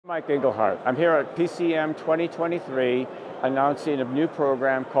Mike Engelhardt. I'm here at PCM 2023 announcing a new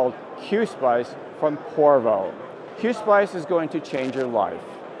program called QSPICE from Qorvo. QSPICE is going to change your life.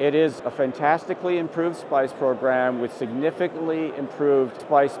 It is a fantastically improved SPICE program with significantly improved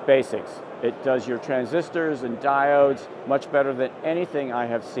SPICE basics. It does your transistors and diodes much better than anything I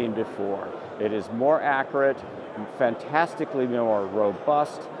have seen before. It is more accurate, fantastically more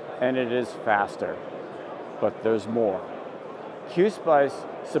robust, and it is faster. But there's more.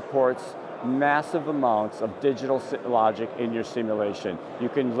 QSPICE supports massive amounts of digital logic in your simulation. You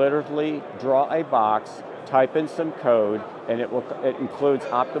can literally draw a box, type in some code, and it includes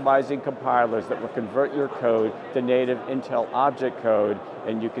optimizing compilers that will convert your code to native Intel object code,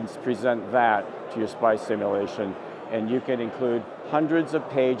 and you can present that to your SPICE simulation. And you can include hundreds of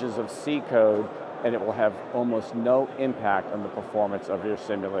pages of C code, and it will have almost no impact on the performance of your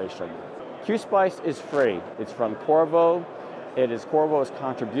simulation. QSPICE is free. It's from Qorvo. It is Qorvo's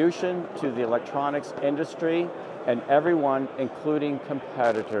contribution to the electronics industry, and everyone, including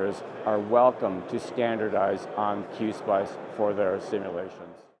competitors, are welcome to standardize on QSPICE for their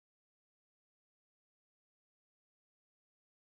simulations.